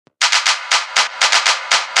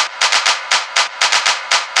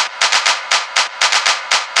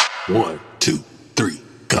One, two, three,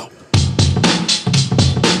 go.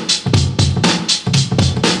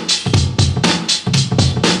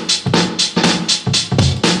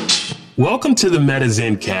 Welcome to the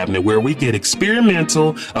MetaZen Cabinet, where we get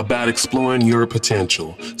experimental about exploring your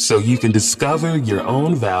potential so you can discover your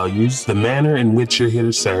own values, the manner in which you're here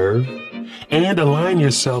to serve, and align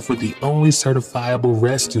yourself with the only certifiable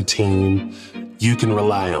rescue team you can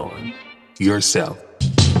rely on, yourself.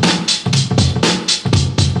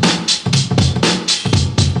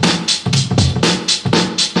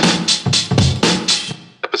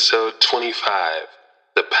 Episode 25,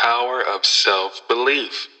 The Power of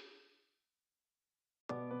Self-Belief.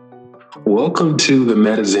 Welcome to the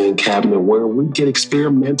MetaZen Cabinet, where we get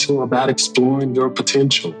experimental about exploring your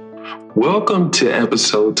potential. Welcome to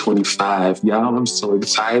episode 25. Y'all, I'm so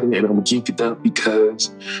excited and I'm geeked up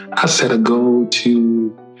because I set a goal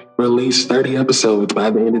to release 30 episodes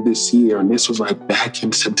by the end of this year. And this was like back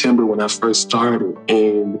in September when I first started.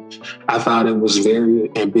 And I thought it was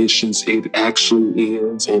very ambitious. It actually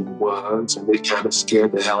is and was. And it kind of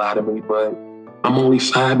scared the hell out of me. But I'm only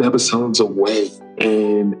 5 episodes away.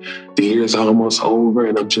 And the year is almost over.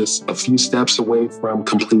 And I'm just a few steps away from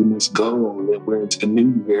completing this goal. And we're into the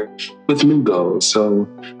new year with new goals. So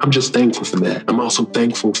I'm just thankful for that. I'm also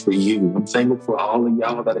thankful for you. I'm thankful for all of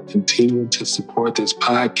y'all that are continuing to support this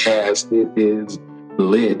podcast. It is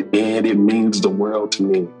lit and it means the world to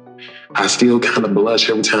me. I still kind of blush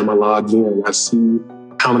every time I log in. I see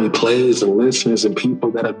how many plays and listeners and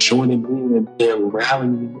people that are joining in and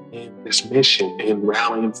rallying in this mission and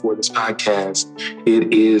rallying for this podcast.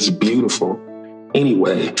 It is beautiful.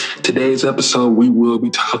 Anyway, today's episode, we will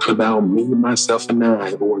be talking about me, myself, and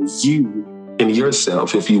I, or you and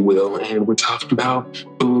yourself, if you will. And we're talking about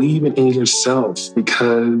believing in yourself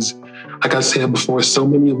because, like I said before, so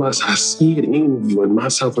many of us, I see it in you, and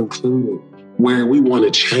myself included, where we want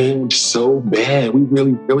to change so bad. We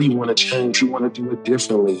really, really want to change. We want to do it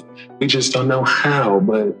differently. We just don't know how.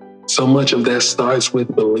 But so much of that starts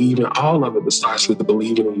with believing, all of it starts with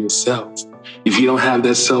believing in yourself. If you don't have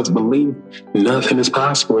that self-belief, nothing is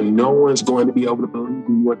possible. And no one's going to be able to believe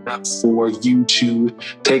in you enough for you to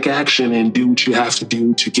take action and do what you have to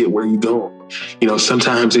do to get where you're going. You know,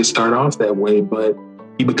 sometimes it start off that way, but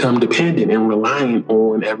you become dependent and reliant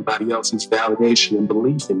on everybody else's validation and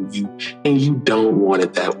belief in you, and you don't want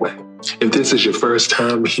it that way. If this is your first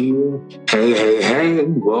time here, hey,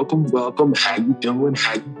 welcome. How you doing?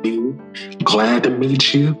 How you doing? Glad to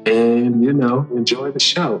meet you, and, enjoy the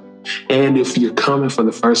show. And if you're coming for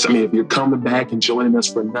the first time, if you're coming back and joining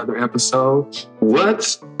us for another episode,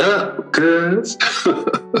 what's up, cuz?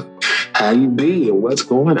 How you been? What's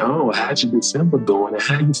going on? How's your December going? And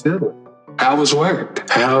how you feeling? How was work?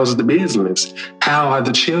 How's the business? How are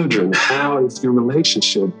the children? How is your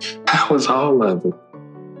relationship? How is all of it?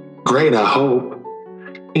 Great, I hope.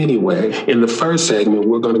 Anyway, in the first segment,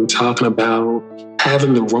 we're going to be talking about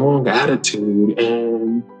having the wrong attitude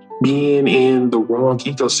and being in the wrong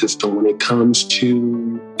ecosystem when it comes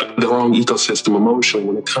to the wrong ecosystem emotionally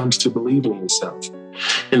when it comes to believing in yourself.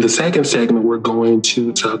 In the second segment, we're going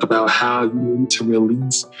to talk about how you need to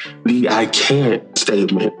release the I can't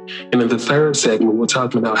statement. And in the third segment, we're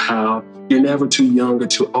talking about how you're never too young or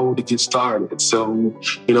too old to get started. So,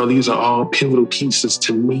 these are all pivotal pieces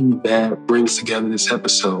to me that brings together this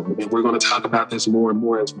episode. And we're going to talk about this more and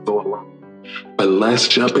more as we go along. But let's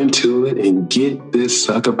jump into it and get this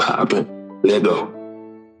sucker popping. Let's go.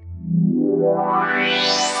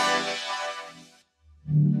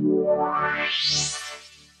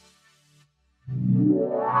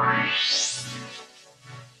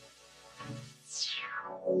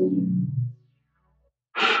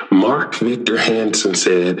 Mark Victor Hansen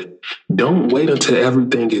said, "Don't wait until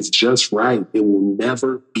everything is just right. It will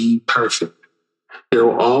never be perfect. There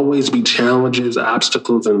will always be challenges,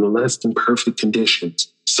 obstacles, and less than perfect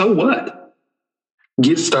conditions. So what?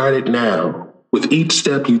 Get started now. With each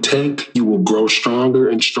step you take, you will grow stronger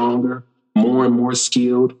and stronger, more and more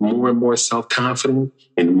skilled, more and more self-confident,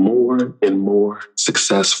 and more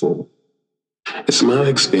successful." It's my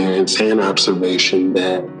experience and observation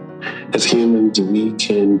that as humans, we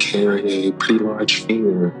can carry a pretty large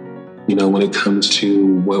fear, when it comes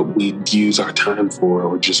to what we use our time for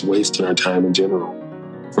or just wasting our time in general.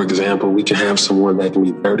 For example, we can have someone that can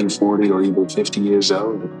be 30, 40, or even 50 years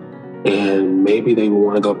old, and maybe they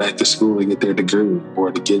want to go back to school to get their degree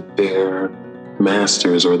or to get their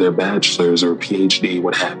master's or their bachelor's or PhD,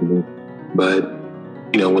 what have you. But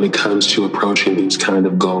when it comes to approaching these kind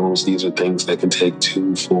of goals, these are things that can take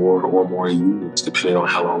 2, 4, or more years, depending on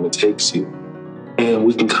how long it takes you. And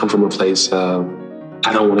we can come from a place of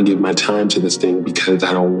I don't want to give my time to this thing because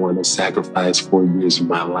I don't want to sacrifice 4 years of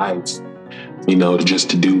my life, just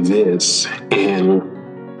to do this. And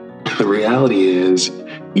the reality is,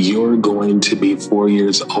 you're going to be 4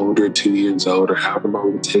 years older, 2 years older, however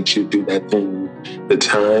long it takes you to do that thing. The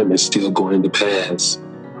time is still going to pass.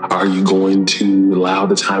 Are you going to allow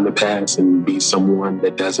the time to pass and be someone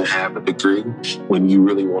that doesn't have a degree when you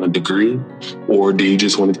really want a degree? Or do you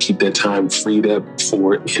just want to keep that time freed up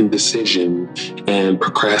for indecision and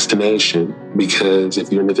procrastination? Because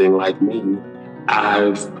if you're anything like me,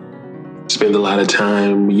 I've spend a lot of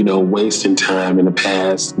time, wasting time in the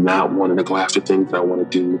past, not wanting to go after things that I want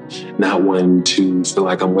to do, not wanting to feel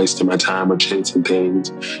like I'm wasting my time or chasing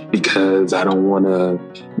things because I don't want to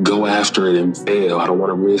go after it and fail. I don't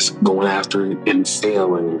want to risk going after it and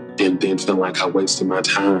failing and then feel like I wasted my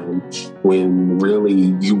time when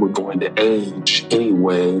really you were going to age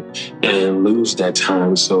anyway and lose that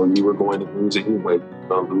time. So you were going to lose it anyway. You're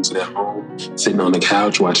going to lose it at home, sitting on the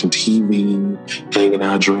couch, watching TV, hanging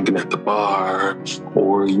out, drinking at the bar,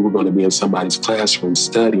 or you were going to be in somebody's classroom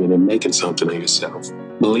studying and making something of yourself.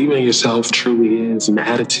 Believing in yourself truly is an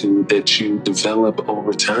attitude that you develop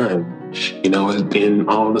over time. In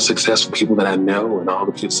all the successful people that I know and all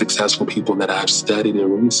the successful people that I've studied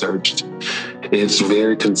and researched, it's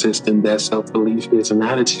very consistent that self-belief is an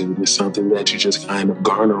attitude. It's something that you just kind of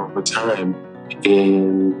garner over time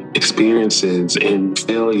in experiences and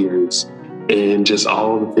failures and just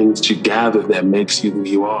all the things that you gather that makes you who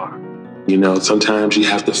you are. Sometimes you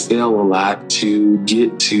have to fail a lot to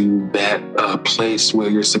get to that place where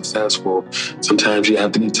you're successful. Sometimes you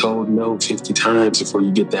have to be told no 50 times before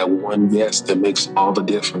you get that one yes that makes all the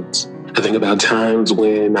difference. I think about times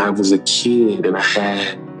when I was a kid and I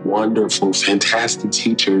had wonderful, fantastic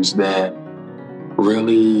teachers that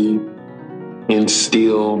really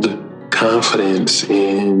instilled confidence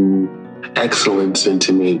and excellence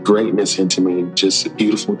into me, greatness into me, just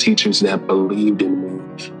beautiful teachers that believed in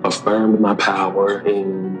me, affirmed my power,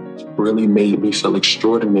 and really made me feel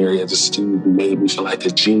extraordinary as a student, made me feel like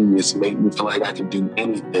a genius, made me feel like I could do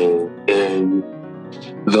anything. And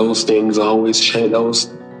those things always change,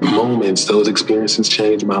 those moments, those experiences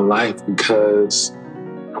changed my life because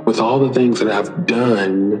with all the things that I've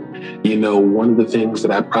done, one of the things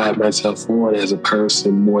that I pride myself on as a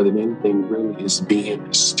person more than anything really is being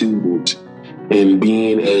a student and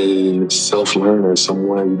being a self-learner,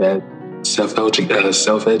 someone that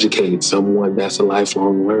self-educates, someone that's a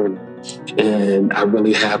lifelong learner. And I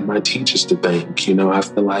really have my teachers to thank. I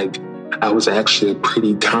feel like I was actually a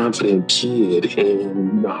pretty confident kid,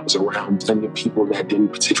 and I was around plenty of people that didn't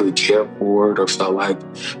particularly care for it or felt like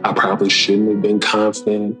I probably shouldn't have been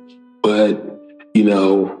confident. But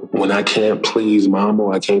when I can't please mom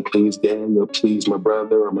or I can't please dad or please my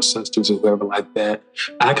brother or my sisters or whoever like that,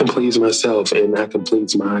 I can please myself and I can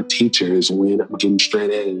please my teachers when I'm getting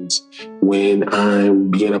straight A's, when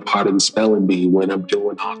I'm being a part of the spelling bee, when I'm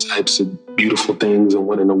doing all types of beautiful things and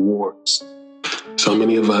winning awards. So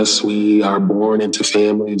many of us, we are born into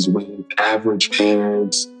families with average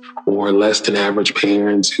parents or less than average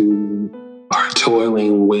parents who are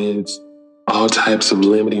toiling with all types of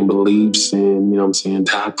limiting beliefs and,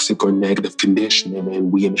 toxic or negative conditioning.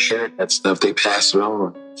 And we inherit that stuff. They pass it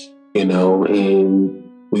on,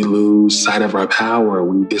 and we lose sight of our power.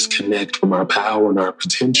 We disconnect from our power and our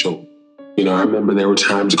potential. I remember there were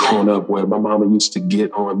times growing up where my mama used to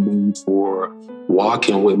get on me for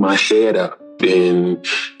walking with my head up. And,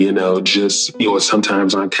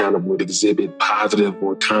 sometimes I kind of would exhibit positive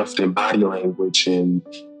or confident body language. And,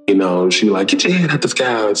 she'd be like, get your head out the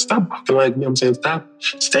sky. Stop walking like, stop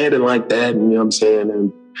standing like that. And,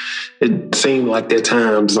 and it seemed like there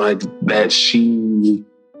times like that she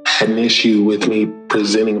had an issue with me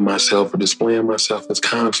presenting myself or displaying myself as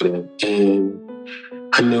confident. And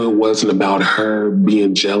I knew it wasn't about her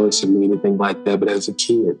being jealous of me or anything like that. But as a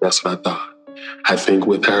kid, that's what I thought. I think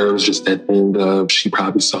with her, it was just that thing of she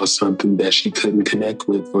probably saw something that she couldn't connect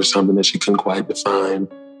with or something that she couldn't quite define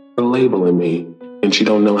or label in me. And she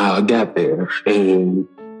don't know how I got there and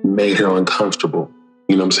made her uncomfortable.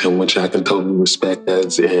 Which I can totally respect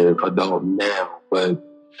as an adult now. But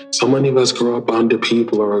so many of us grow up under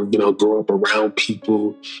people or, grow up around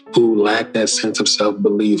people who lack that sense of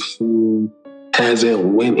self-belief, who hasn't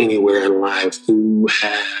went anywhere in life, who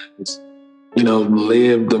has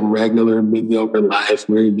live the regular mediocre life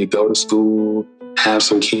where you go to school, have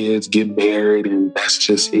some kids, get married, and that's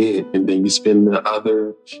just it. And then you spend the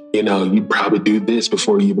other, you probably do this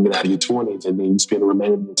before you even get out of your 20s. And then you spend the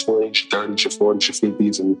remainder of your 20s, your 30s, your 40s, your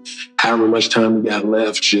 50s, and however much time you got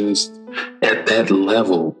left just at that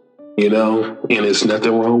level, And there's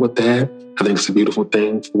nothing wrong with that. I think it's a beautiful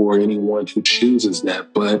thing for anyone who chooses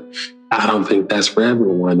that, but I don't think that's for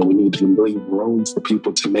everyone. We need to leave room for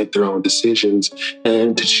people to make their own decisions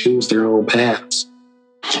and to choose their own paths.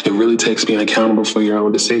 It really takes being accountable for your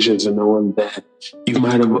own decisions and knowing that you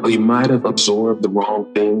might have absorbed the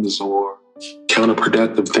wrong things or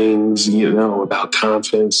counterproductive things, about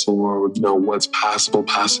confidence or, what's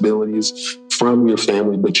possibilities from your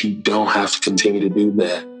family, but you don't have to continue to do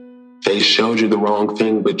that. They showed you the wrong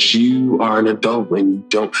thing, but you are an adult and you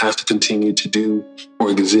don't have to continue to do or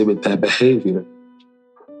exhibit that behavior.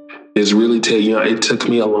 It took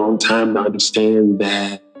me a long time to understand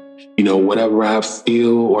that, whatever I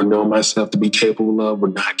feel or know myself to be capable of or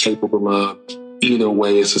not capable of, either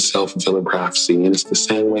way, it's a self-fulfilling prophecy. And it's the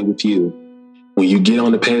same way with you. When you get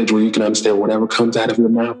on the page where you can understand whatever comes out of your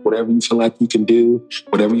mouth, whatever you feel like you can do,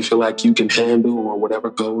 whatever you feel like you can handle, or whatever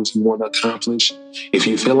goals you want to accomplish, if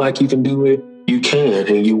you feel like you can do it, you can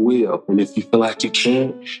and you will. And if you feel like you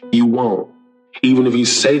can't, you won't. Even if you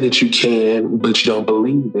say that you can, but you don't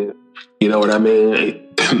believe it, you know what I mean?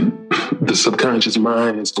 The subconscious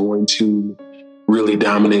mind is going to really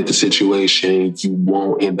dominate the situation. You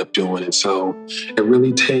won't end up doing it. So it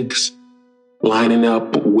really takes lining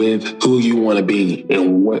up with who you want to be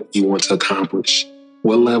and what you want to accomplish.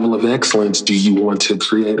 What level of excellence do you want to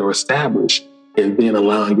create or establish? And then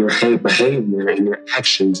allowing your behavior and your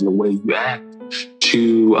actions and the way you act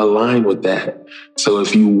to align with that. So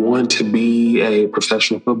if you want to be a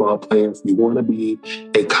professional football player, if you want to be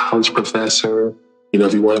a college professor,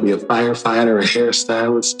 if you want to be a firefighter, a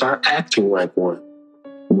hairstylist, start acting like one.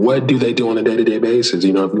 What do they do on a day-to-day basis? If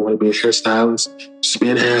you want to be a hairstylist,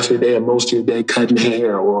 spend half your day or most of your day cutting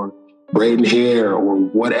hair or braiding hair or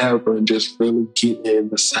whatever, and just really get in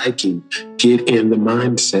the psyche, get in the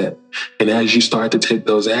mindset. And as you start to take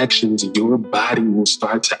those actions, your body will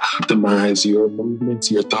start to optimize your movements,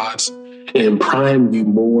 your thoughts, and prime you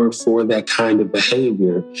more for that kind of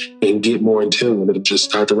behavior and get more in tune. It'll just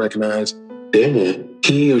start to recognize, dang,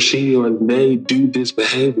 he or she or they do this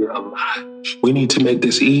behavior a lot. We need to make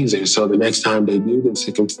this easier so the next time they do this,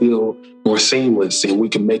 it can feel more seamless and we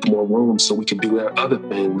can make more room so we can do other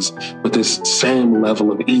things with this same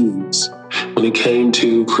level of ease. When it came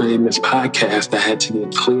to creating this podcast, I had to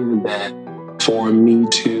get clear that for me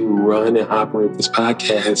to run and operate this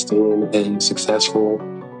podcast in a successful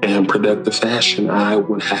and productive fashion, I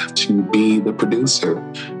would have to be the producer.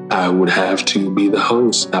 I would have to be the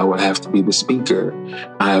host. I would have to be the speaker.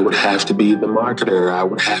 I would have to be the marketer. I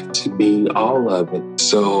would have to be all of it.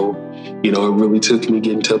 So, it really took me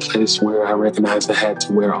getting to a place where I recognized I had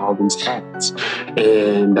to wear all these hats.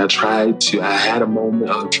 And I had a moment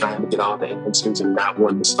of trying to get all the answers and not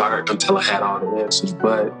wanting to start until I had all the answers.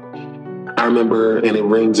 But I remember, and it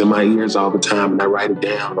rings in my ears all the time, and I write it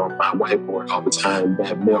down on my whiteboard all the time,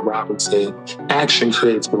 that Mel Robbins said, action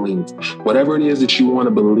creates belief. Whatever it is that you want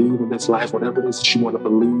to believe in this life, whatever it is that you want to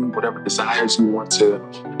believe, whatever desires you want to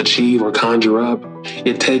achieve or conjure up,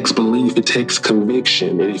 it takes belief, it takes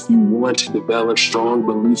conviction. And if you want to develop strong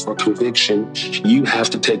belief or conviction, you have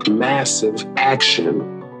to take massive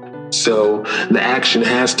action. So the action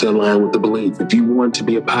has to align with the belief. If you want to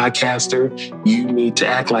be a podcaster, you need to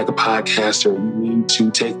act like a podcaster. You need to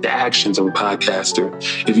take the actions of a podcaster.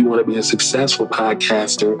 If you want to be a successful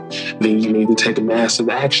podcaster, then you need to take a massive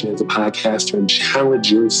action as a podcaster and challenge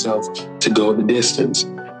yourself to go the distance.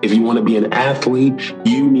 If you want to be an athlete,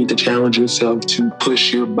 you need to challenge yourself to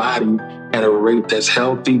push your body at a rate that's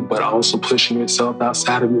healthy, but also pushing yourself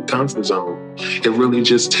outside of your comfort zone. It really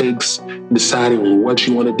just takes deciding what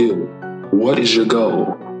you want to do. What is your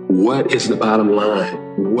goal? What is the bottom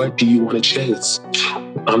line? What do you want to chase?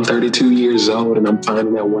 I'm 32 years old and I'm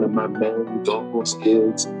finding that one of my main goals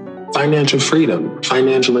is financial freedom,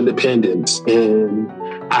 financial independence. And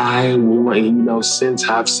I want, since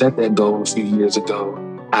I've set that goal a few years ago,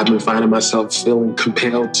 I've been finding myself feeling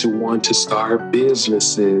compelled to want to start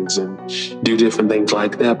businesses and do different things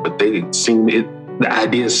like that. But the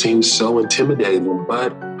idea seems so intimidating,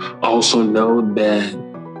 but also know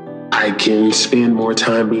that I can spend more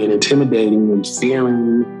time being intimidating and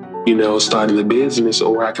fearing, starting the business,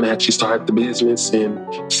 or I can actually start the business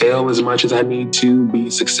and fail as much as I need to, be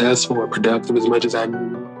successful or productive as much as I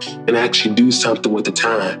need, and actually do something with the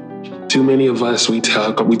time. Too many of us, we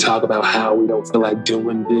talk about how we don't feel like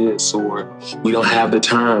doing this, or we don't have the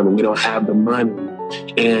time, or we don't have the money.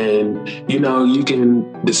 And, you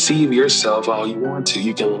can deceive yourself all you want to.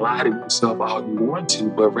 You can lie to yourself all you want to,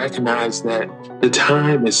 but recognize that the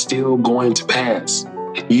time is still going to pass.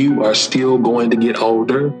 You are still going to get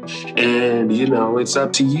older, and, it's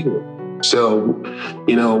up to you. So,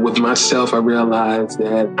 with myself, I realized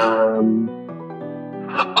that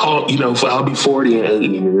I'll be 40 in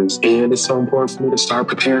 8 years, and it's so important for me to start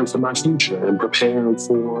preparing for my future and preparing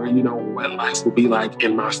for, what life will be like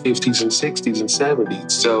in my 50s and 60s and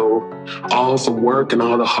 70s. So all the work and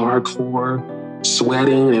all the hardcore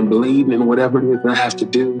sweating and bleeding and whatever it is that I have to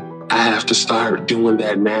do, I have to start doing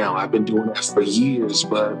that now. I've been doing that for years,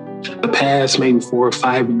 but the past maybe 4 or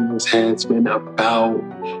 5 years has been about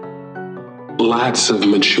lots of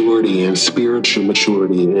maturity and spiritual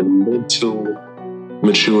maturity and mental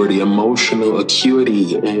maturity, emotional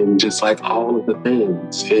acuity, and just like all of the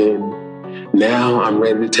things. And now I'm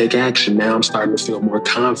ready to take action. Now I'm starting to feel more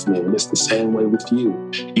confident. And it's the same way with you.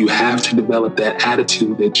 You have to develop that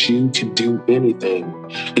attitude that you can do anything.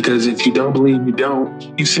 Because if you don't believe you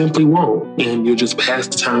don't, you simply won't. And you'll just pass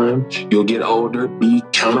the time. You'll get older, be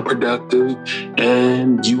counterproductive,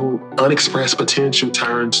 and your unexpressed potential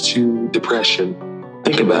turns to depression.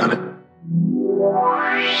 Think about it.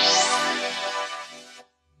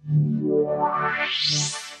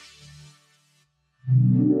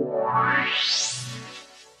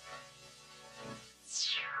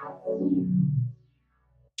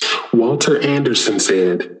 Walter Anderson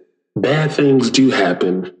said, "Bad things do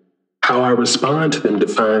happen. How I respond to them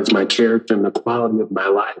defines my character and the quality of my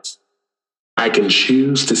life. I can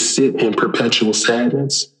choose to sit in perpetual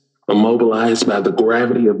sadness, immobilized by the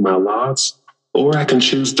gravity of my loss, or I can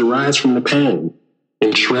choose to rise from the pain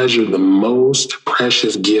and treasure the most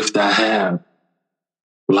precious gift I have,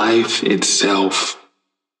 life itself."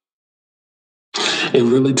 It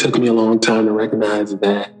really took me a long time to recognize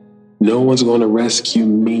that no one's going to rescue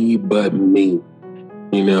me but me.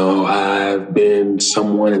 I've been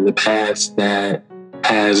someone in the past that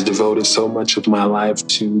has devoted so much of my life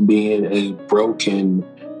to being a broken,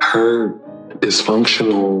 hurt,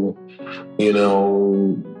 dysfunctional,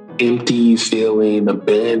 empty feeling,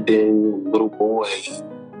 abandoned little boy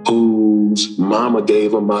whose mama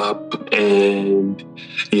gave him up and,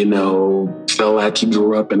 felt like he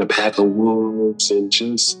grew up in a pack of wolves and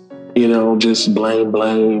just blame,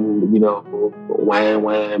 wham,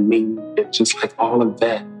 me, and just like all of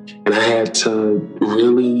that. And I had to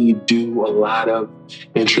really do a lot of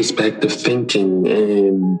introspective thinking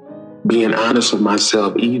and being honest with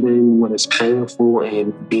myself, even when it's painful,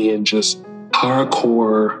 and being just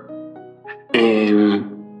hardcore and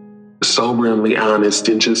soberly honest,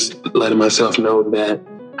 and just letting myself know that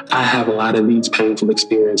I have a lot of these painful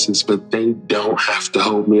experiences, but they don't have to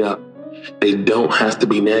hold me up. They don't have to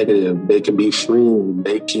be negative. They can be freeing.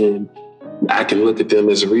 I can look at them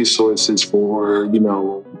as resources for,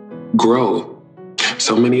 growth.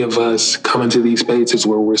 So many of us come into these spaces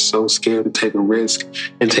where we're so scared to take a risk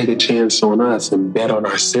and take a chance on us and bet on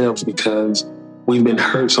ourselves because we've been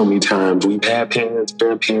hurt so many times. We've had parents,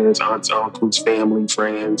 grandparents, aunts, uncles, family,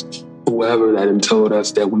 friends, whoever that have told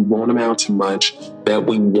us that we won't amount to much, that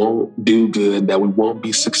we won't do good, that we won't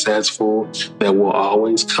be successful, that we'll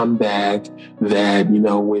always come back, that,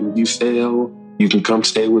 when you fail, you can come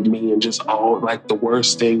stay with me, and just all like the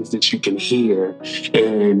worst things that you can hear.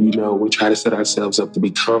 And, we try to set ourselves up to be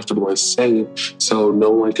comfortable and safe so no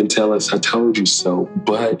one can tell us, "I told you so."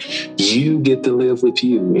 But you get to live with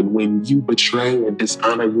you. And when you betray and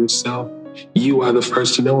dishonor yourself, you are the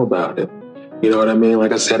first to know about it. You know what I mean?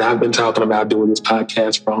 Like I said, I've been talking about doing this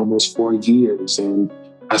podcast for almost 4 years, and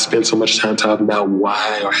I spent so much time talking about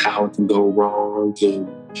why or how it can go wrong. And,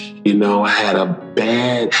 I had a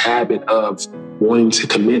bad habit of wanting to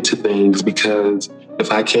commit to things because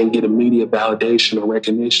if I can't get immediate validation or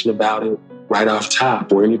recognition about it right off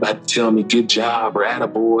top, or anybody tell me good job or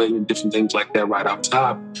attaboy and different things like that right off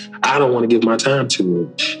top, I don't want to give my time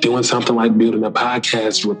to it. Doing something like building a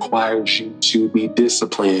podcast requires you to be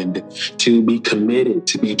disciplined, to be committed,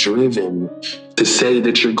 to be driven, to say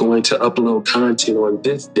that you're going to upload content on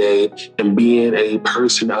this day and being a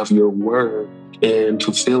person of your word and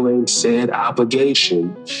fulfilling said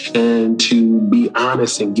obligation, and to be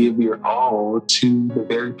honest and give your all to the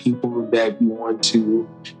very people that you want to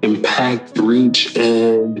impact, reach,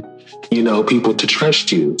 and, people to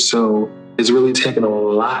trust you. So it's really taken a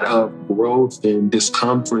lot of growth and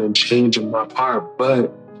discomfort and change on my part.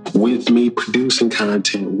 But with me producing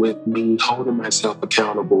content, with me holding myself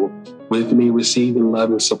accountable, with me receiving love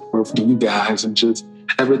and support from you guys, and just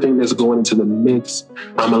everything that's going into the mix,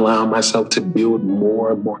 I'm allowing myself to build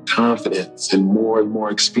more and more confidence and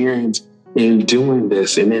more experience in doing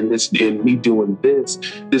this. And in me doing this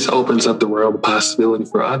opens up the realm of possibility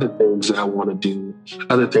for other things that I want to do,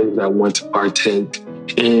 other things that I want to partake.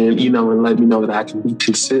 And, and let me know that I can be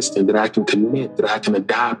consistent, that I can commit, that I can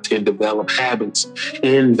adopt and develop habits,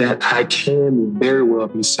 and that I can very well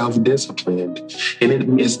be self-disciplined. And it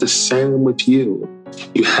is the same with you.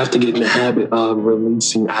 You have to get in the habit of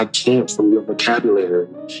releasing I can't from your vocabulary.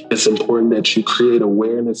 It's important that you create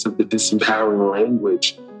awareness of the disempowering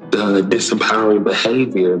language, the disempowering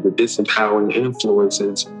behavior, the disempowering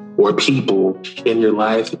influences or people in your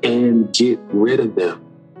life, and get rid of them.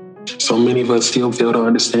 So many of us still fail to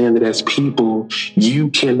understand that as people, you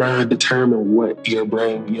cannot determine what your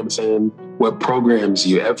brain, you know what I'm saying, what programs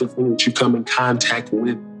you. Everything that you come in contact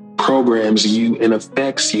with programs you and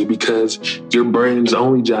affects you, because your brain's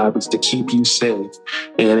only job is to keep you safe.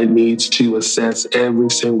 And it needs to assess every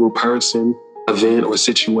single person, event, or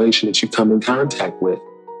situation that you come in contact with.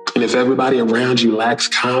 And if everybody around you lacks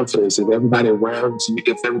confidence, if everybody around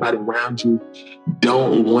you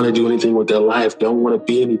don't want to do anything with their life, don't want to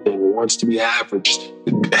be anything, wants to be average,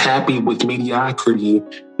 happy with mediocrity,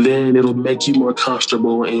 then it'll make you more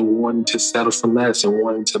comfortable in wanting to settle for less and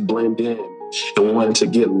wanting to blend in and wanting to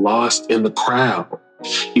get lost in the crowd.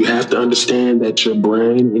 You have to understand that your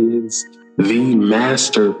brain is the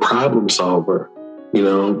master problem solver. You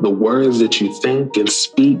know, the words that you think and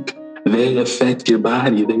speak, they affect your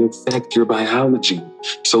body, they affect your biology.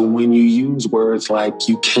 So when you use words like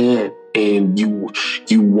you can't and you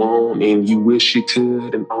won't and you wish you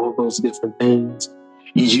could and all those different things,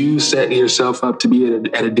 you set yourself up to be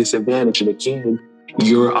at a disadvantage. And again,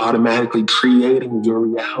 you're automatically creating your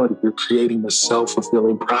reality. You're creating a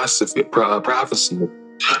self-fulfilling prophecy.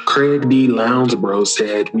 Craig D. Lounsbrough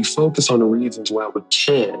said, "We focus on the reasons why we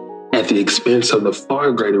can't at the expense of the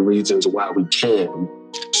far greater reasons why we can."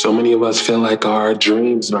 So many of us feel like our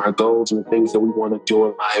dreams and our goals and the things that we want to do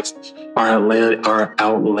in life are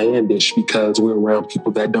outlandish because we're around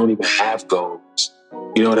people that don't even have goals.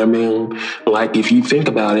 You know what I mean? Like, if you think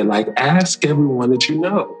about it, like, ask everyone that you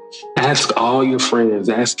know. Ask all your friends,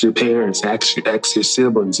 ask your parents, ask your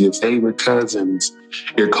siblings, your favorite cousins,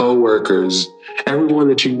 your coworkers, everyone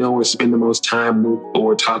that you know or spend the most time with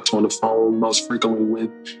or talk to on the phone most frequently with.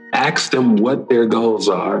 Ask them what their goals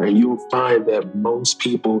are, and you'll find that most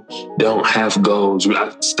people don't have goals.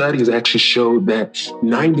 Studies actually showed that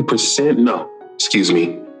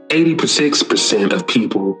 86% of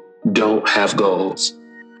people don't have goals.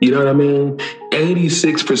 You know what I mean?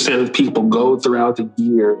 86% of people go throughout the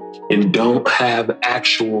year and don't have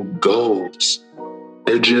actual goals.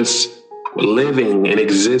 They're just living and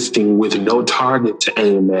existing with no target to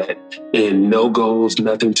aim at and no goals,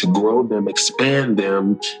 nothing to grow them, expand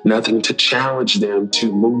them, nothing to challenge them,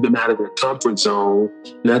 to move them out of their comfort zone,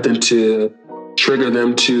 nothing to trigger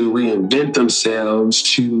them to reinvent themselves,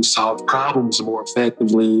 to solve problems more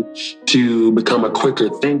effectively, to become a quicker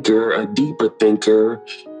thinker, a deeper thinker,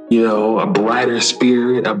 you know, a brighter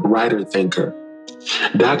spirit, a brighter thinker.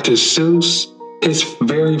 Dr. Seuss, his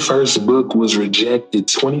very first book was rejected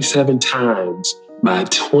 27 times by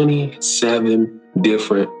 27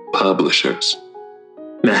 different publishers.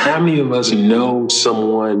 Now, how many of us know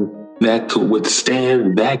someone that could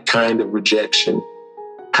withstand that kind of rejection?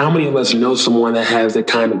 How many of us know someone that has that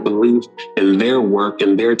kind of belief in their work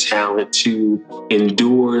and their talent to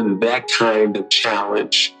endure that kind of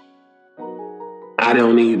challenge? I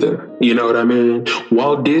don't either. You know what I mean?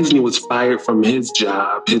 Walt Disney was fired from his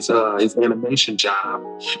job, his animation job,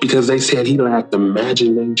 because they said he lacked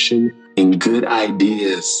imagination and good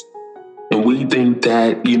ideas. And we think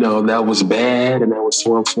that, you know, that was bad and that was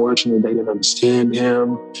so unfortunate. They didn't understand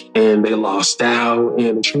him and they lost out.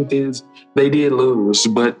 And the truth is, they did lose.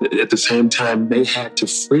 But at the same time, they had to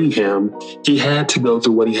free him. He had to go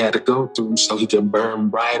through what he had to go through so he could burn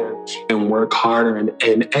brighter and work harder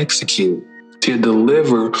and execute to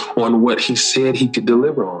deliver on what he said he could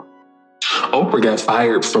deliver on. Oprah got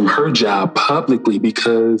fired from her job publicly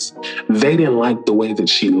because they didn't like the way that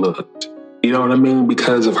she looked. You know what I mean?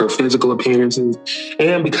 Because of her physical appearances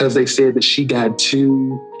and because they said that she got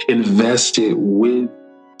too invested with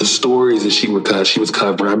the stories that she was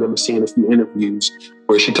covering. I remember seeing a few interviews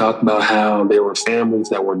where she talked about how there were families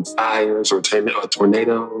that were in fires or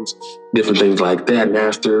tornadoes, different things like that. And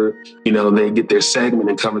after, you know, they get their segment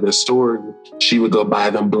and cover their story, she would go buy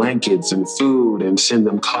them blankets and food and send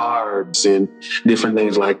them cards and different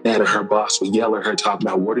things like that. And her boss would yell at her, talking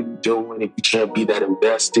about, what are you doing if you can't be that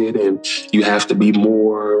invested and you have to be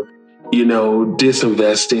more, you know,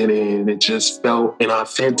 disinvested? And it just felt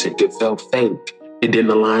inauthentic. It felt fake. It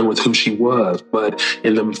didn't align with who she was. But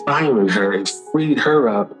in them firing her, it freed her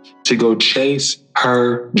up to go chase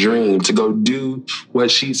her dream, to go do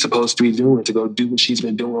what she's supposed to be doing, to go do what she's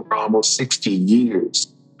been doing for almost 60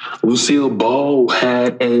 years. Lucille Ball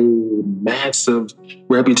had a massive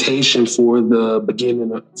reputation for a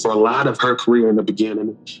lot of her career in the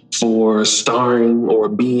beginning, for starring or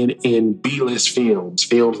being in B-list films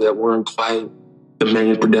that weren't quite the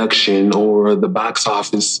main production or the box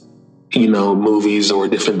office, movies or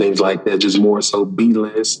different things like that, just more so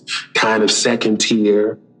B-list, kind of second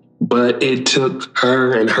tier. But it took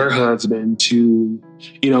her and her husband to,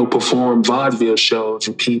 perform vaudeville shows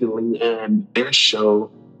repeatedly, and their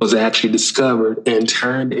show was actually discovered and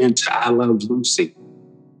turned into I Love Lucy.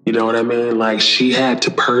 You know what I mean? Like, she had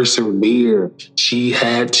to persevere. She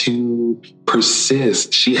had to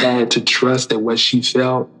persist. She had to trust that what she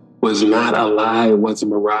felt was not a lie. It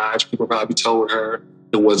wasn't a mirage. People probably told her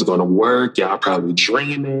it wasn't going to work. Y'all probably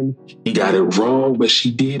dreaming. You got it wrong, but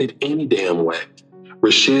she did it any damn way.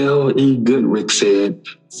 Rochelle E. Goodrick said,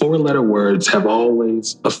 "4-letter words have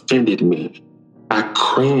always offended me. I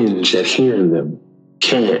cringe at hearing them.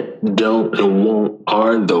 Can't, don't, and won't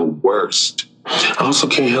are the worst." I also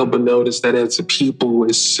can't help but notice that as a people,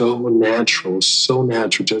 it's so natural,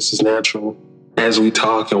 just as natural as we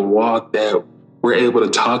talk and walk, that we're able to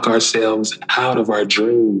talk ourselves out of our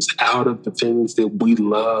dreams, out of the things that we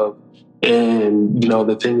love, and,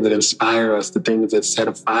 the things that inspire us, the things that set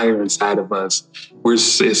a fire inside of us.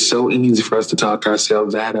 It's so easy for us to talk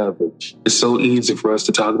ourselves out of it. It's so easy for us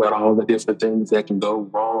to talk about all the different things that can go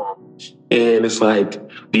wrong. And it's like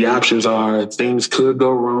the options are things could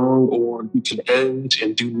go wrong, or you can age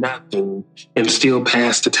and do nothing and still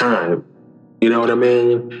pass the time. You know what I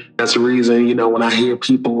mean? That's the reason, when I hear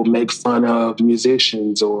people make fun of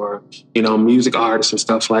musicians or, music artists and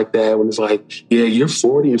stuff like that, when it's like, yeah, you're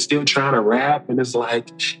 40 and still trying to rap. And it's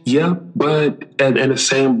like, yeah, but in the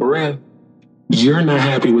same breath, you're not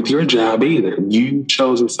happy with your job either. You've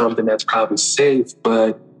chosen something that's probably safe,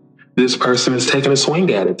 but this person is taking a swing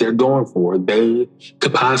at it. They're going for it. They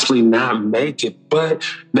could possibly not make it, but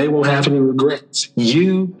they won't have any regrets.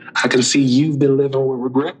 I can see you've been living with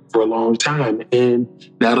regret for a long time, and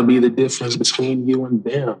that'll be the difference between you and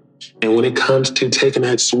them. And when it comes to taking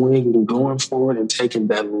that swing and going for it and taking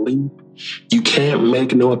that leap, you can't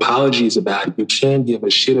make no apologies about it. You can't give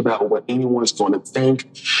a shit about what anyone's going to think.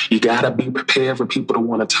 You got to be prepared for people to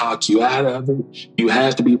want to talk you out of it. You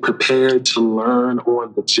have to be prepared to learn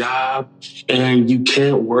on the job. And you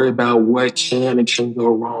can't worry about what can and can't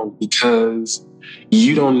go wrong, because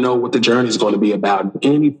you don't know what the journey is going to be about.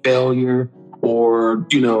 Any failure or,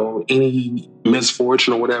 any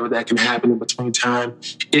misfortune or whatever that can happen in between time,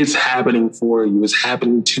 it's happening for you. It's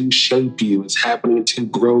happening to shape you. It's happening to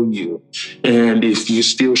grow you. And if you're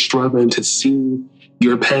still struggling to see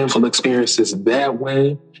your painful experiences that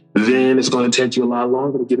way, then it's going to take you a lot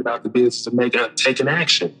longer to get about the business of taking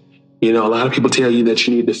action. A lot of people tell you that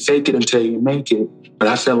you need to fake it until you make it. But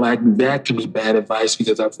I feel like that can be bad advice,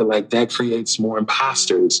 because I feel like that creates more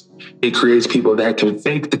imposters. It creates people that can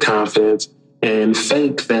fake the confidence and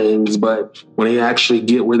fake things, but when they actually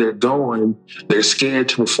get where they're going, they're scared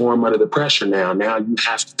to perform under the pressure now. Now you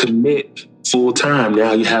have to commit full time.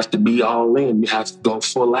 Now you have to be all in. You have to go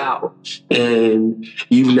full out. And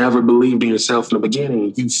you've never believed in yourself in the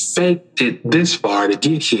beginning. You faked it this far to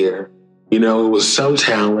get here. It was some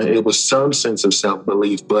talent. It was some sense of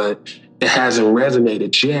self-belief, but it hasn't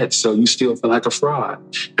resonated yet. So you still feel like a fraud.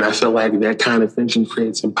 And I feel like that kind of thinking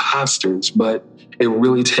creates imposters, but it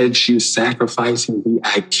really takes you sacrificing the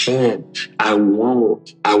I can't, I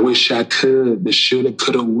won't, I wish I could, the shoulda,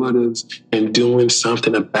 coulda, wouldas, and doing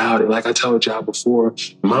something about it. Like I told y'all before,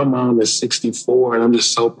 my mom is 64, and I'm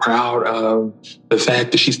just so proud of the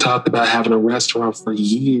fact that she's talked about having a restaurant for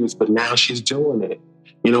years, but now she's doing it.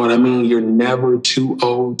 You know what I mean? You're never too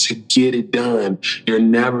old to get it done.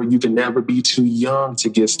 You can never be too young to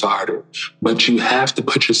get started. But you have to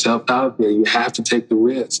put yourself out there. You have to take the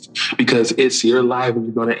risk, because it's your life and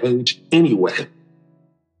you're going to age anyway.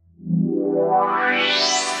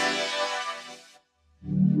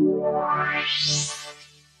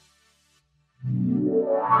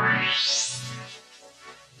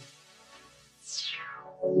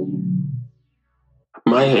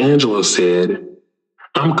 Maya Angelou said,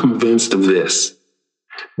 "I'm convinced of this.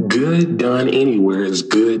 Good done anywhere is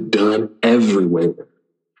good done everywhere.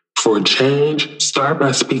 For a change, start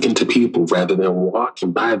by speaking to people rather than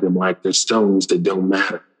walking by them like they're stones that don't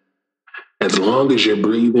matter. As long as you're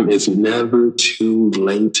breathing, it's never too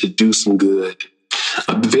late to do some good."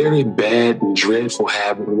 A very bad and dreadful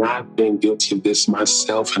habit, and I've been guilty of this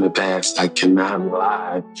myself in the past, I cannot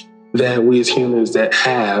lie, that we as humans that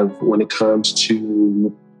have when it comes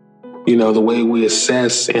to the way we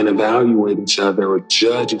assess and evaluate each other or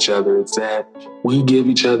judge each other, is that we give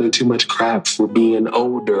each other too much crap for being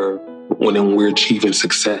older when we're achieving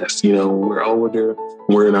success. When we're older,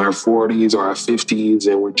 we're in our 40s or our 50s,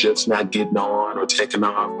 and we're just not getting on or taking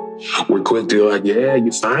off. We're quick to like, yeah,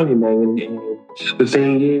 you finally made it. And the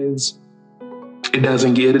thing is, It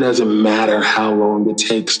doesn't matter how long it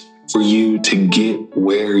takes for you to get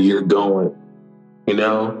where you're going. You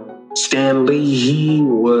know, Stan Lee, he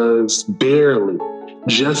was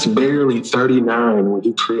just barely 39 when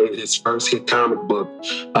he created his first hit comic book,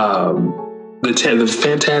 the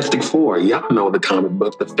Fantastic Four. Y'all know the comic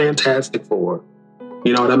book, the Fantastic Four.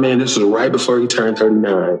 You know what I mean? This was right before he turned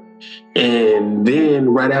 39. And then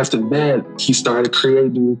right after that, he started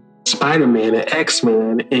creating Spider-Man and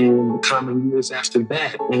X-Men in the coming years after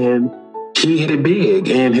that. And he hit it big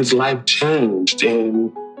and his life changed.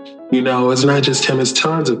 And, you know, it's not just him, it's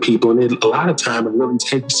tons of people. And a lot of time it really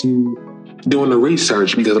takes you doing the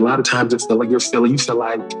research, because a lot of times it feel like you feel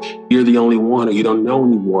like you're the only one or you don't know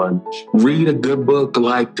anyone. Read a good book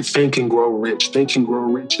like Think and Grow Rich. Think and Grow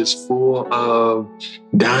Rich is full of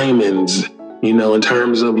diamonds, you know, in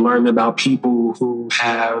terms of learning about people who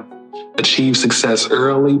have achieved success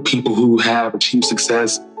early, people who have achieved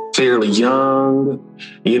success fairly young,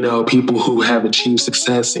 you know, people who have achieved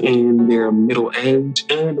success in their middle age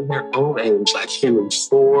and in their old age, like Henry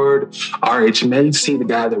Ford, R.H. Macy, the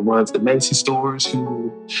guy that runs the Macy stores,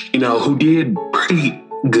 who did pretty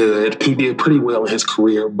good. He did pretty well in his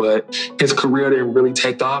career, but his career didn't really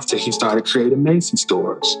take off till he started creating Macy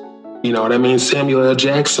stores. You know what I mean? Samuel L.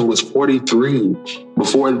 Jackson was 43.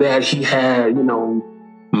 Before that, he had, you know,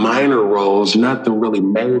 minor roles, nothing really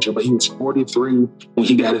major, but he was 43 when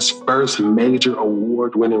he got his first major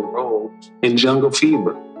award-winning role in Jungle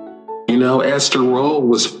Fever. You know, Esther Roll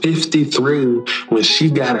was 53 when she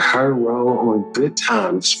got her role on Good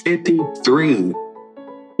Times. 53.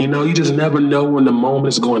 You know, you just never know when the moment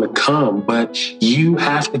is going to come, but you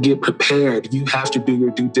have to get prepared. You have to do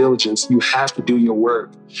your due diligence. You have to do your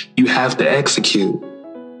work. You have to execute.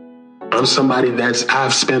 I'm somebody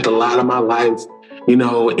I've spent a lot of my life, you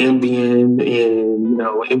know, envying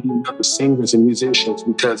other singers and musicians,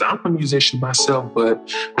 because I'm a musician myself,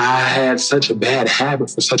 but I had such a bad habit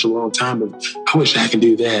for such a long time of, I wish I could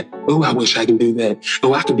do that. Oh, I wish I can do that.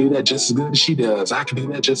 Oh, I can do that just as good as she does. I can do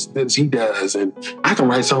that just as good as he does. And I can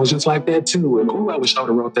write songs just like that too. And oh, I wish I would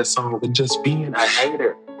have wrote that song. But just being a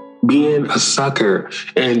hater, being a sucker,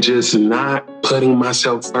 and just not putting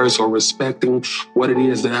myself first or respecting what it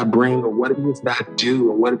is that I bring or what it is that I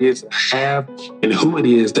do and what it is that I have and who it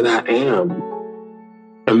is that I am.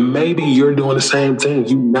 And maybe you're doing the same thing.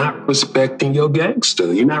 You're not respecting your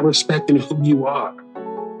gangster. You're not respecting who you are.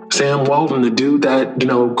 Sam Walton, the dude that, you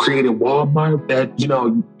know, created Walmart, that, you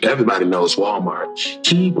know, everybody knows Walmart.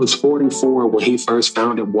 He was 44 when he first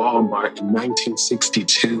founded Walmart in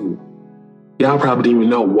 1962. Y'all probably didn't even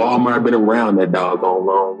know Walmart been around that doggone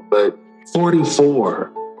long, but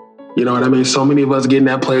 44. You know what I mean? So many of us get in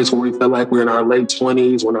that place where we feel like we're in our late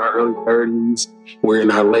 20s, we're in our early 30s, we're in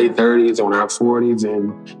our late 30s, or in our 40s,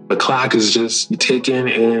 and the clock is just ticking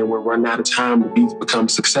and we're running out of time to become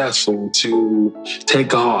successful, to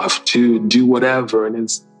take off, to do whatever. And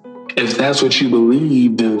if that's what you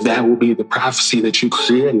believe, then that will be the prophecy that you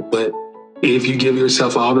create. But if you give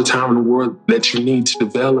yourself all the time in the world that you need to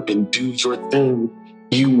develop and do your thing,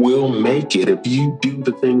 you will make it. If you do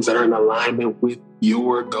the things that are in alignment with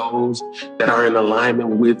your goals, that are in alignment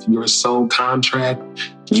with your soul contract,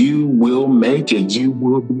 you will make it. You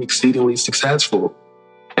will be exceedingly successful.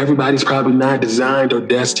 Everybody's probably not designed or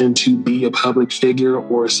destined to be a public figure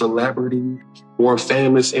or a celebrity or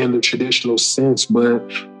famous in the traditional sense, but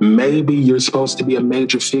maybe you're supposed to be a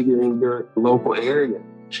major figure in your local area,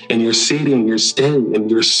 in your city, in your state, in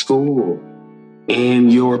your school, in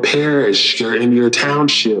your parish, or in your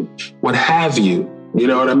township, what have you. You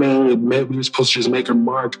know what I mean? Maybe you're supposed to just make a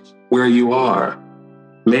mark where you are.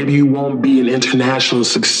 Maybe you won't be an international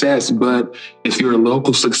success, but if you're a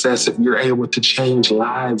local success, if you're able to change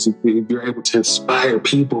lives, if you're able to inspire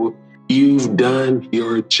people, you've done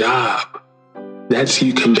your job. That's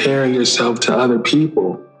you comparing yourself to other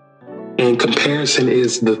people. And comparison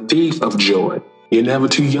is the thief of joy. You're never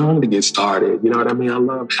too young to get started. You know what I mean? I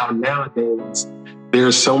love how nowadays there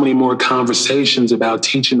are so many more conversations about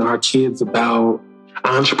teaching our kids about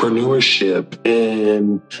entrepreneurship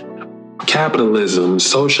and capitalism,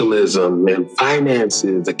 socialism, and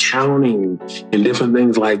finances, accounting, and different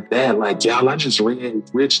things like that. Like, y'all, I just read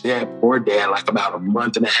Rich Dad, Poor Dad like about a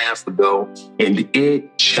month and a half ago, and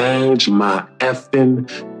it changed my effing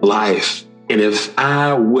life. And if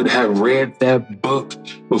I would have read that book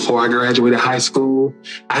before I graduated high school,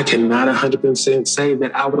 I cannot 100% say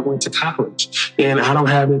that I would have went to college. And I don't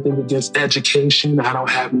have anything against education. I don't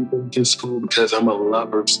have anything against school, because I'm a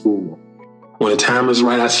lover of school. When the time is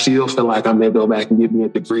right, I still feel like I may go back and get me a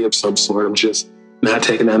degree of some sort. I'm just not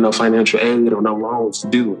taking out no financial aid or no loans to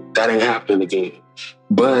do it. That ain't happening again.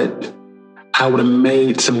 But I would have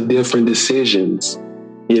made some different decisions.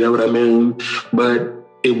 You know what I mean? But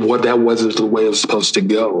that wasn't the way it was supposed to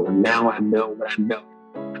go. And now I know what I know.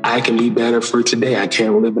 I can be better for today. I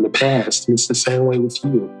can't live in the past. And it's the same way with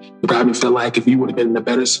you. You probably feel like if you would have been in a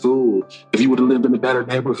better school, if you would have lived in a better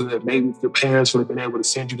neighborhood, maybe if your parents would have been able to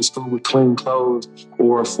send you to school with clean clothes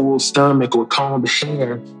or a full stomach or combed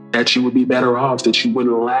hair, that you would be better off, that you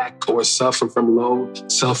wouldn't lack or suffer from low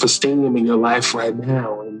self-esteem in your life right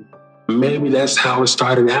now. And maybe that's how it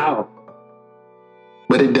started out.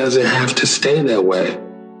 But it doesn't have to stay that way.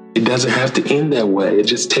 It doesn't have to end that way. It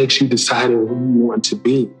just takes you deciding who you want to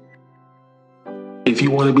be. If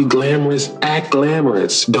you want to be glamorous, act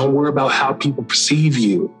glamorous. Don't worry about how people perceive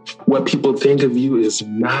you. What people think of you is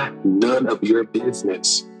none of your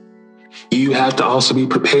business. You have to also be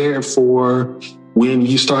prepared for when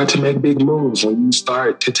you start to make big moves, when you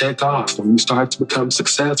start to take off, when you start to become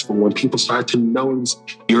successful, when people start to notice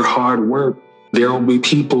your hard work. There will be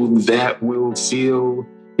people that will feel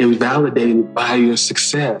invalidated by your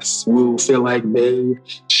success, will feel like they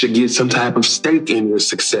should get some type of stake in your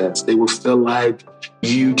success. They will feel like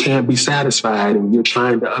you can't be satisfied and you're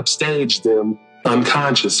trying to upstage them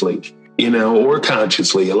unconsciously, or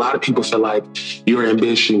consciously. A lot of people feel like your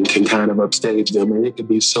ambition can kind of upstage them, and it can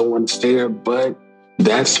be so unfair, but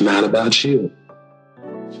that's not about you.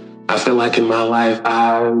 I feel like in my life,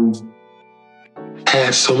 I've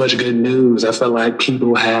had so much good news. I feel like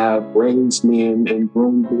people have raised me and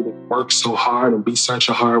groomed me to work so hard and be such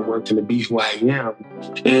a hard worker and to be who I am.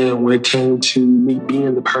 And when it came to me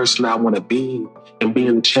being the person I want to be and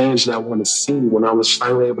being the change that I want to see, when I was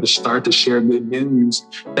finally able to start to share good news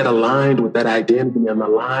that aligned with that identity and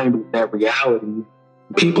aligned with that reality,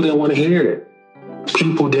 people didn't want to hear it.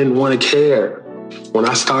 People didn't want to care. When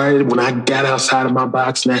I got outside of my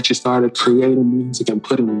box and actually started creating music and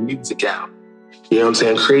putting music out, you know what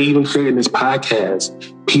I'm saying? Even creating this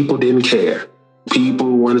podcast, people didn't care.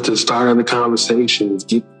 People wanted to start other conversations,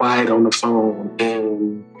 get quiet on the phone.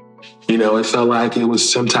 And, it felt like it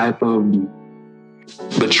was some type of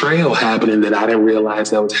betrayal happening that I didn't realize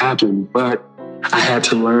that was happening. But I had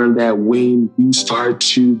to learn that when you start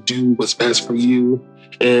to do what's best for you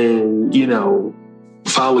and,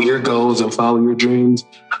 follow your goals and follow your dreams,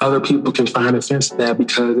 other people can find offense to that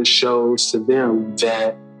because it shows to them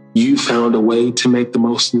that you found a way to make the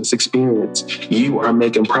most of this experience. You are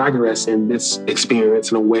making progress in this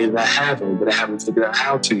experience in a way that I haven't figured out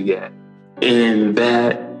how to yet. And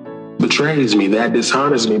that betrays me, that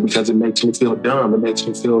dishonors me because it makes me feel dumb. It makes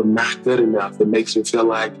me feel not good enough. It makes me feel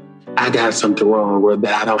like I got something wrong or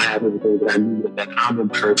that I don't have everything that I need, or that I'm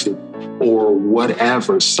imperfect or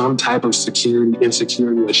whatever, some type of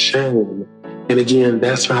insecurity or shame. And again,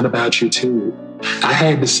 that's not about you too. I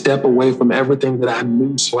had to step away from everything that I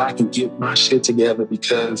knew so I could get my shit together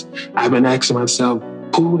because I've been asking myself,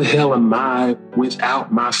 who the hell am I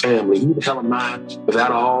without my family? Who the hell am I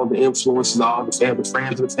without all the influences, all the family,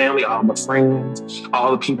 friends of the family, all my friends,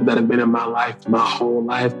 all the people that have been in my life, my whole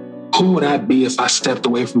life? Who would I be if I stepped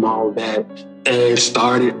away from all of that and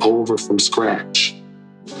started over from scratch?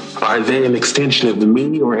 Are they an extension of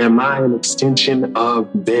me or am I an extension of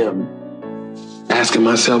them? Asking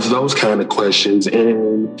myself those kind of questions,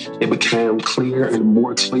 and it became clear and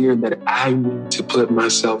more clear that I need to put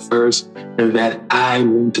myself first and that I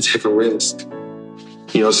need to take a risk.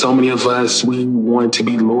 So many of us, we want to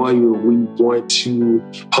be loyal. We want to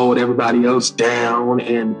hold everybody else down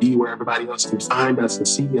and be where everybody else can find us and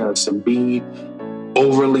see us and be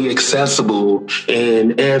overly accessible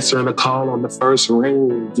and answering a call on the first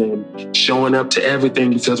ring and showing up to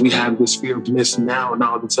everything because we have this fear of missing out and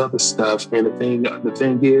all this other stuff. And the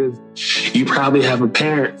thing is, you probably have a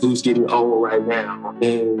parent who's getting old right now,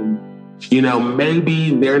 and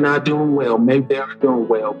maybe they're not doing well, maybe they are doing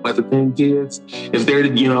well. But the thing is, if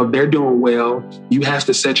they're doing well, you have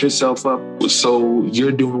to set yourself up so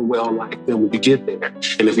you're doing well like them when you get there.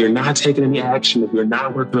 And if you're not taking any action, if you're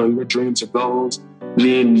not working on your dreams or goals,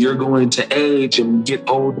 then you're going to age and get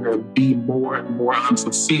older and be more and more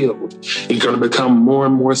unfulfilled. You're going to become more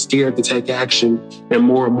and more scared to take action and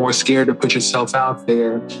more scared to put yourself out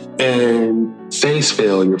there and face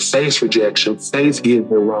failure, face rejection, face getting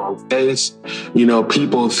it wrong, face,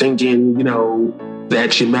 people thinking,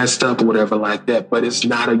 that you messed up or whatever like that. But it's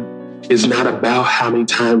not about how many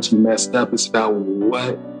times you messed up. It's about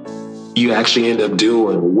what you actually end up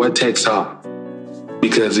doing, what takes off.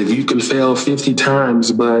 Because if you can fail 50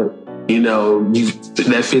 times, but,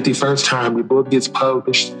 that 51st time your book gets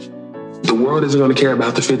published, the world isn't going to care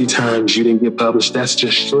about the 50 times you didn't get published. That's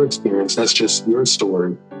just your experience. That's just your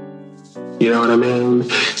story. You know what I mean?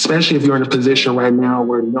 Especially if you're in a position right now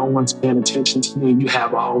where no one's paying attention to you, you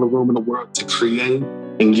have all the room in the world to create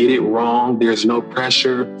and get it wrong. There's no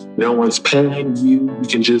pressure. No one's paying you. You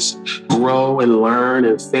can just grow and learn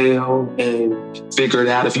and fail and figure it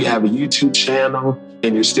out. If you have a YouTube channel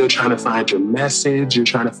and you're still trying to find your message, you're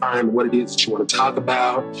trying to find what it is that you want to talk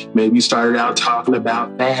about. Maybe you started out talking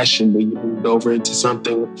about fashion, then you moved over into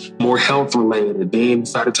something more health related. Then you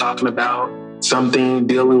started talking about something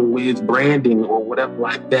dealing with branding or whatever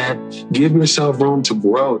like that. Give yourself room to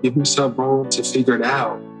grow. Give yourself room to figure it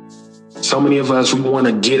out. So many of us, we want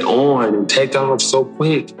to get on and take off so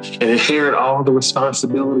quick and inherit all the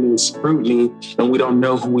responsibility and scrutiny, and we don't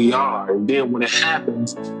know who we are. And then when it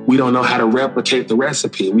happens, we don't know how to replicate the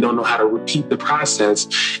recipe. We don't know how to repeat the process.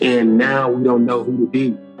 And now we don't know who to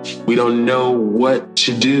be. We don't know what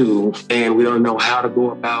to do, and we don't know how to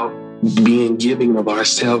go about being giving of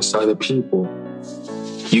ourselves to other people.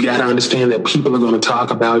 You got to understand that people are going to talk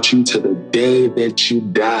about you to the day that you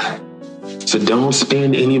die. So don't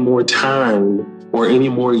spend any more time or any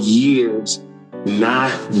more years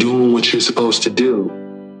not doing what you're supposed to do.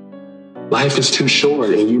 Life is too short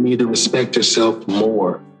and you need to respect yourself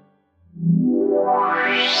more.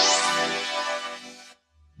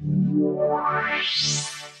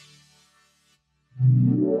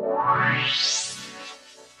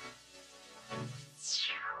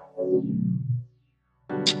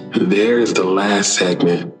 There's the last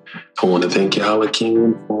segment. I want to thank y'all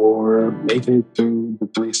again for making it through the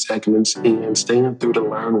 3 segments and staying through to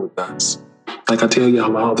learn with us. Like I tell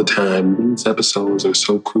y'all all the time, these episodes are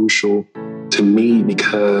so crucial to me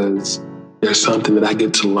because there's something that I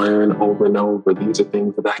get to learn over and over. These are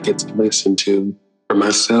things that I get to listen to for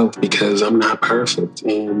myself because I'm not perfect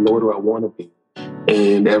and nor do I want to be.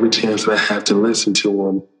 And every chance that I have to listen to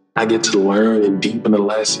them, I get to learn and deepen a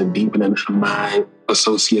lesson, deepen in my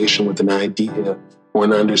association with an idea or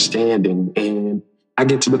an understanding. And I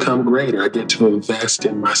get to become greater. I get to invest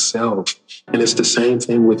in myself. And it's the same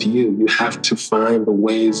thing with you. You have to find the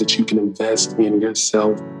ways that you can invest in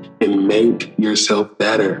yourself and make yourself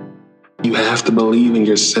better. You have to believe in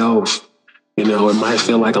yourself. You know, it might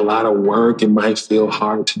feel like a lot of work. It might feel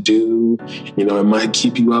hard to do. You know, it might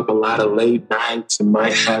keep you up a lot of late nights. It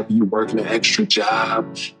might have you working an extra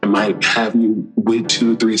job. It might have you with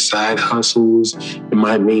 2 or 3 side hustles. It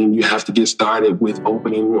might mean you have to get started with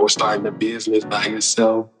opening or starting a business by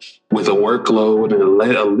yourself with a workload and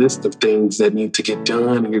a list of things that need to get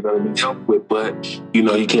done and you're going to need help with. But, you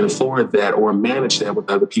know, you can't afford that or manage that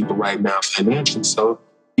with other people right now financially. So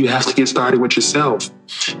you have to get started with yourself.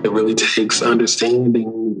 It really takes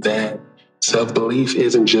understanding that self-belief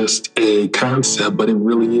isn't just a concept, but it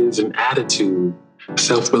really is an attitude.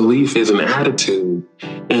 Self-belief is an attitude.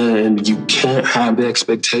 And you can't have the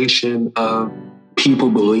expectation of people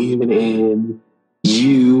believing in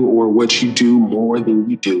you or what you do more than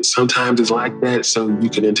you do. Sometimes it's like that, so you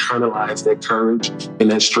can internalize that courage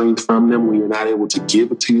and that strength from them when you're not able to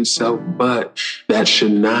give it to yourself, but that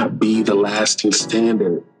should not be the lasting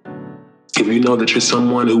standard. If you know that you're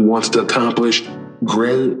someone who wants to accomplish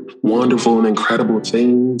great, wonderful, and incredible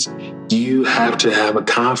things, you have to have a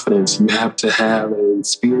confidence. You have to have a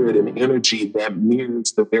spirit and energy that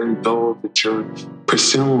mirrors the very goals that you're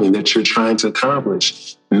pursuing, that you're trying to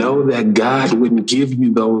accomplish. Know that God wouldn't give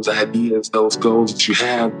you those ideas, those goals that you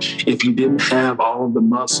have, if you didn't have all the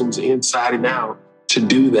muscles inside and out to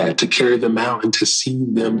do that, to carry them out and to see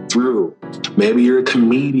them through. Maybe you're a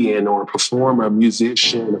comedian or a performer, a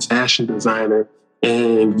musician, a fashion designer,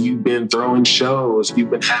 and you've been throwing shows,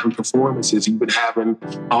 you've been having performances, you've been having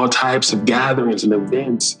all types of gatherings and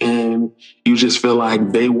events, and you just feel like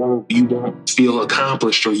you won't feel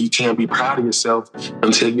accomplished or you can't be proud of yourself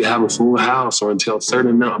until you have a full house or until a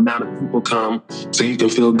certain amount of people come so you can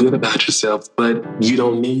feel good about yourself. But you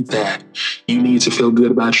don't need that. You need to feel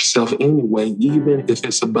good about yourself anyway, even if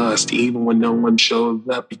it's a bust, even when no one shows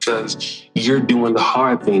up, because you're doing the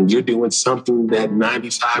hard thing. You're doing something that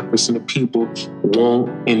 95% of people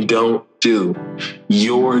won't and don't do.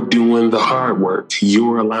 You're doing the hard work.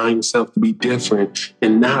 You're allowing yourself to be different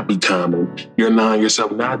and not be common. You're allowing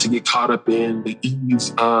yourself not to get caught up in the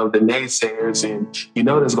ease of the naysayers and you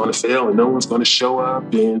know that's going to fail and no one's going to show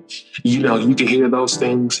up and you know you can hear those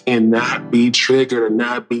things and not be triggered or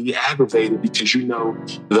not be aggravated because you know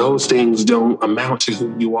those things don't amount to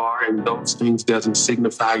who you are and those things doesn't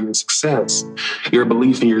signify your success. Your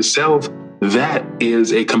belief in yourself, that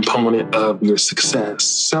is a component of your success.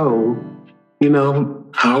 So, you know,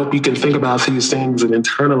 I hope you can think about these things and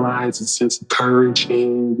internalize a sense of courage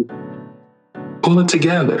and pull it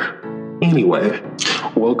together. Anyway,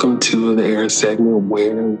 welcome to the Air segment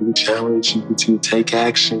where we challenge you to take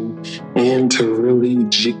action and to really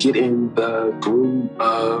get in the groove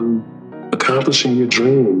of accomplishing your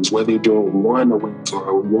dreams, whether you're doing one a week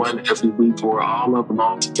or one every week or all of them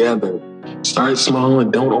all together. Start small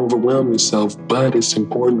and don't overwhelm yourself, but it's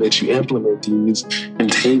important that you implement these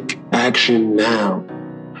and take action now.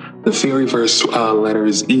 The very first letter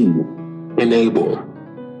is E, enable.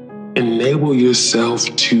 Enable yourself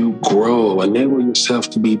to grow, enable yourself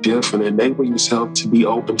to be different, enable yourself to be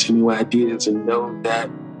open to new ideas, and know that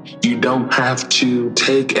you don't have to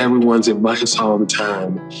take everyone's advice all the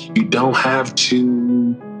time. You don't have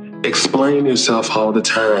to explain yourself all the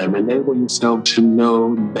time. Enable yourself to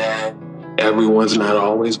know that everyone's not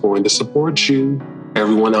always going to support you.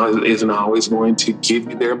 Everyone isn't always going to give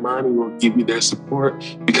you their money or give you their support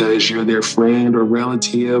because you're their friend or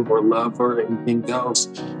relative or lover or anything else.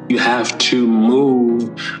 You have to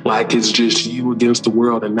move like it's just you against the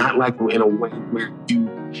world, and not like in a way where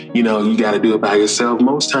you got to do it by yourself.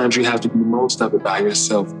 Most times you have to do most of it by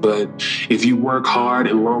yourself. But if you work hard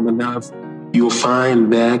and long enough, you'll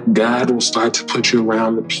find that God will start to put you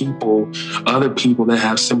around other people that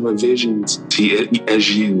have similar visions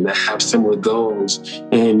as you, that have similar goals,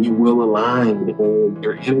 and you will align, and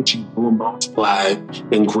your energy will multiply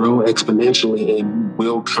and grow exponentially, and you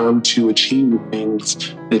will come to achieve the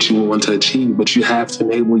things that you want to achieve. But you have to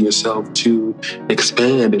enable yourself to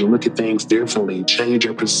expand and look at things differently, change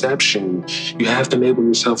your perception. You have to enable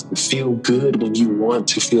yourself to feel good when you want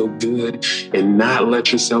to feel good, and not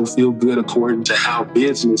let yourself feel good according to how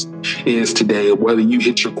business is today, whether you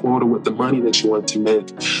hit your quota with the money that you want to make,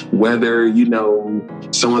 whether,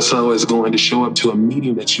 so-and-so is going to show up to a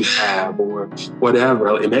meeting that you have or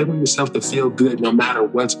whatever. Enable yourself to feel good no matter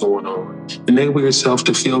what's going on. Enable yourself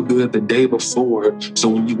to feel good the day before, so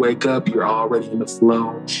when you wake up, you're already in the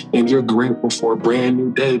flow and you're grateful for a brand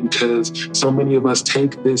new day, because so many of us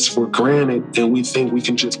take this for granted and we think we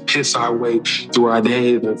can just piss our way through our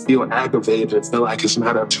days and feel aggravated and feel like it's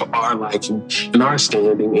not up to our liking and our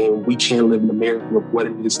standing, and we can't live in the miracle of what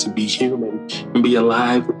it is to be human and be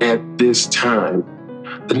alive at this time.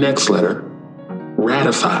 The next letter,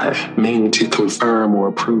 ratify, meaning to confirm or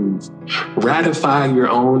approve. Ratify your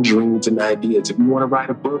own dreams and ideas. If you want to write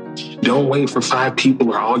a book, don't wait for 5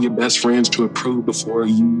 people or all your best friends to approve before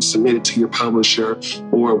you submit it to your publisher,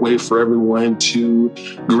 or wait for everyone to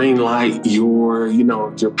greenlight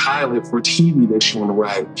your pilot for TV that you want to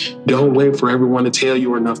write. Don't wait for everyone to tell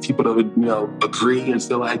you or enough people to, agree and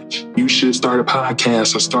feel like you should start a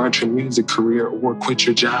podcast or start your music career or quit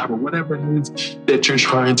your job or whatever it is that you're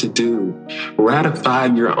trying to do. Ratify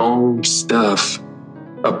your own stuff.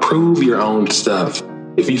 Approve your own stuff.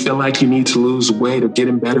 If you feel like you need to lose weight or get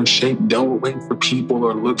in better shape, don't wait for people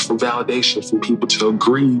or look for validation from people to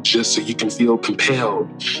agree just so you can feel compelled.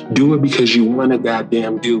 Do it because you want to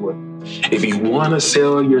goddamn do it. If you want to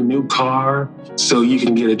sell your new car so you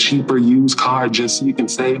can get a cheaper used car just so you can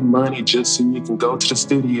save money, just so you can go to the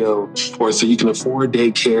studio, or so you can afford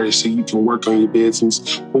daycare, so you can work on your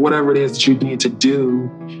business, or whatever it is that you need to do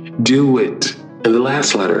it. And the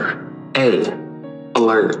last letter, A,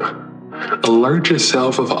 alert. Alert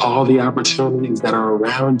yourself of all the opportunities that are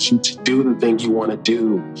around you to do the thing you want to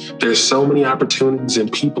do. There's so many opportunities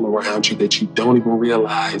and people around you that you don't even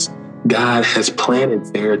realize God has planted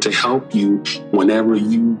there to help you whenever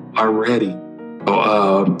you are ready.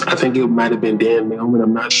 I think it might have been Dan Millman,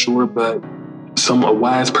 I'm not sure, but a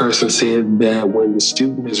wise person said that when the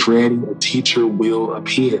student is ready, a teacher will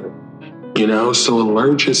appear. So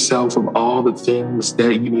alert yourself of all the things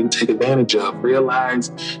that you need to take advantage of. Realize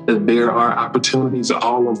that there are opportunities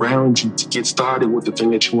all around you to get started with the thing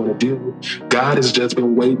that you want to do. God has just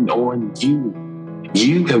been waiting on you.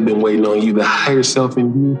 You have been waiting on you. The higher self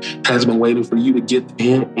in you has been waiting for you to get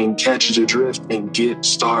in and catch the drift and get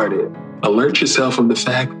started. Alert yourself of the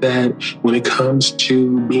fact that when it comes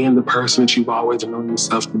to being the person that you've always known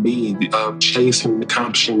yourself to be, of chasing and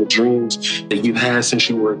accomplishing the dreams that you've had since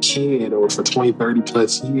you were a kid or for 20, 30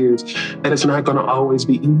 plus years, that it's not going to always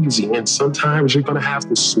be easy. And sometimes you're going to have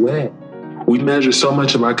to sweat. We measure so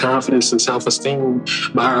much of our confidence and self-esteem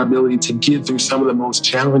by our ability to get through some of the most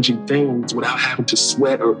challenging things without having to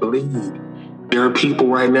sweat or bleed. There are people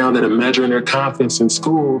right now that are measuring their confidence in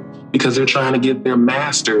school because they're trying to get their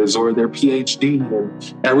master's or their PhD.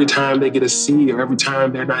 And every time they get a C or every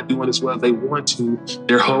time they're not doing as well as they want to,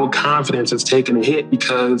 their whole confidence is taking a hit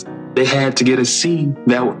because they had to get a C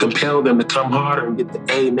that would compel them to come harder and get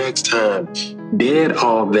the A next time. Dead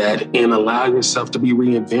all that and allow yourself to be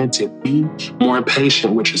reinvented. Be more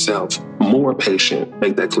patient with yourself. More patient.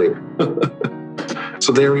 Make that clear.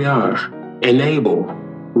 So there we are. Enable.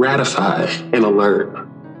 ratify, and alert.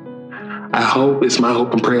 It's my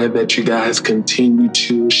hope and prayer that you guys continue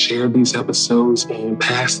to share these episodes and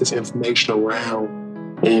pass this information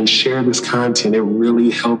around and share this content. It really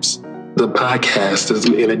helps the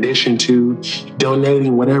podcast. In addition to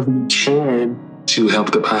donating whatever you can to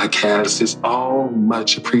help the podcast, is all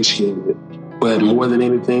much appreciated. But more than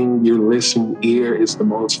anything, your listening ear is the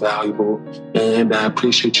most valuable. And I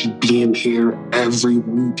appreciate you being here every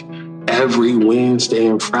week, every Wednesday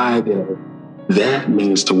and Friday. That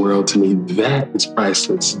means the world to me. That is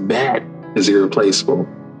priceless. That is irreplaceable.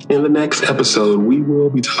 In the next episode, we will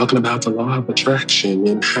be talking about the law of attraction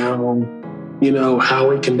and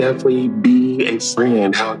how it can definitely be a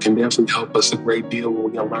friend, how it can definitely help us a great deal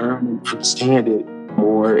when we learn and understand it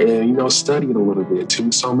more and, study it a little bit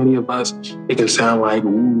too. So many of us, it can sound like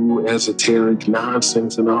esoteric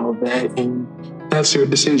nonsense and all of that. And that's your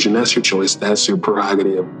decision. That's your choice. That's your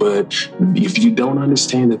prerogative. But if you don't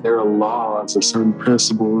understand that there are laws and certain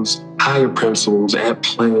principles, higher principles at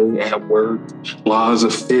play at work, laws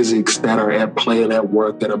of physics that are at play and at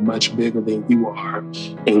work that are much bigger than you are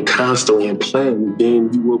and constantly in play,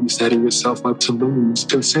 then you will be setting yourself up to lose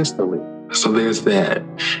consistently. So there's that.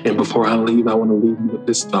 And before I leave, I want to leave you with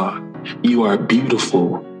this thought. You are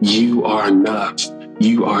beautiful. You are enough.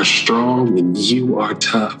 You are strong and you are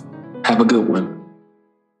tough. Have a good one.